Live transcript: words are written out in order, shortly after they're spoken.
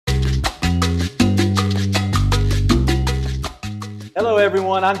Hello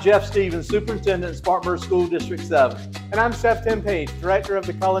everyone, I'm Jeff Stevens, Superintendent in Spartanburg School District 7. And I'm Chef Tim Page, Director of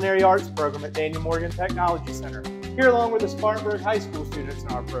the Culinary Arts Program at Daniel Morgan Technology Center, here along with the Spartanburg High School students in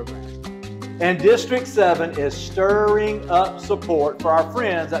our program. And District 7 is stirring up support for our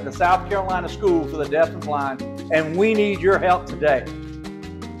friends at the South Carolina School for the Deaf and Blind, and we need your help today.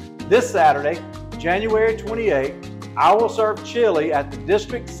 This Saturday, January 28th, I will serve chili at the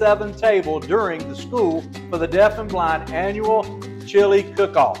District 7 table during the School for the Deaf and Blind annual chili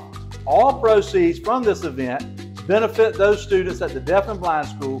cook-off. All proceeds from this event benefit those students at the Deaf and Blind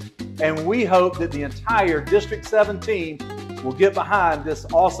School, and we hope that the entire District 7 team will get behind this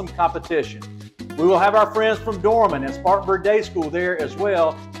awesome competition. We will have our friends from Dorman and Spartanburg Day School there as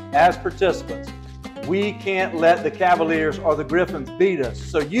well as participants. We can't let the Cavaliers or the Griffins beat us,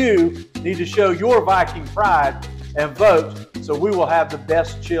 so you need to show your Viking pride and vote so we will have the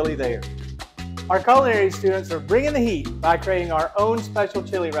best chili there. Our culinary students are bringing the heat by creating our own special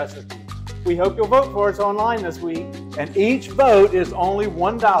chili recipe. We hope you'll vote for us online this week. And each vote is only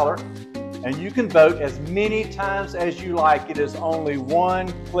 $1, and you can vote as many times as you like. It is only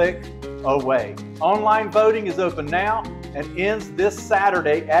one click away. Online voting is open now and ends this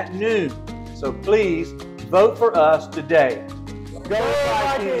Saturday at noon. So please vote for us today. Go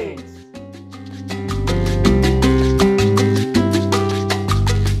Vikings!